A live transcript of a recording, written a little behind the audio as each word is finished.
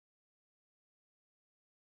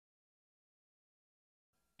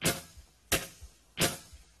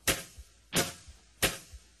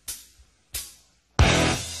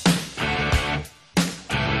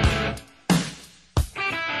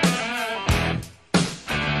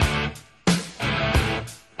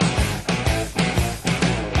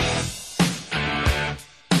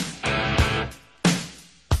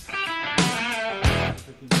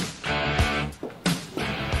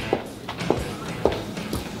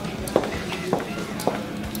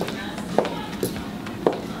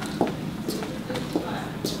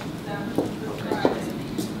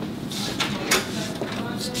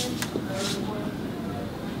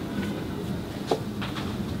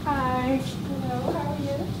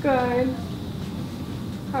Good.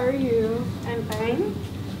 How are you? I'm fine.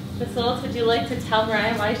 Miss Willets, would you like to tell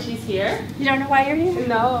Mariah why she's here? You don't know why you're here?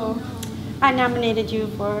 No. I nominated you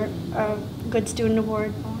for a Good Student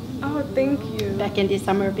Award Oh, thank you. back in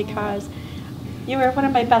December because you were one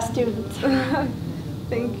of my best students.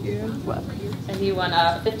 Thank you. Well, And you won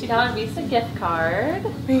a $50 Visa gift card.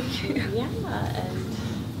 Thank you. Yeah, and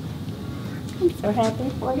I'm so happy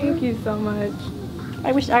for you. Thank you so much.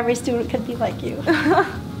 I wish every student could be like you.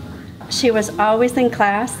 She was always in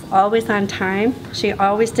class, always on time. She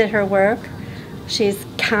always did her work. She's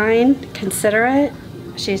kind, considerate.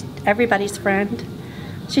 She's everybody's friend.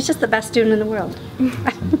 She's just the best student in the world.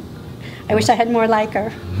 I wish I had more like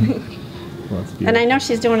her. Well, that's And I know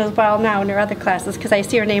she's doing as well now in her other classes because I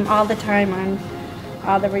see her name all the time on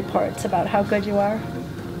all the reports about how good you are.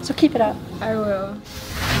 So keep it up. I will.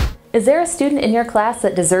 Is there a student in your class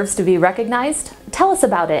that deserves to be recognized? Tell us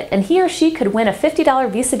about it, and he or she could win a $50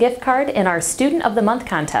 Visa gift card in our Student of the Month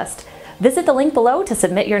contest. Visit the link below to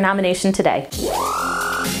submit your nomination today.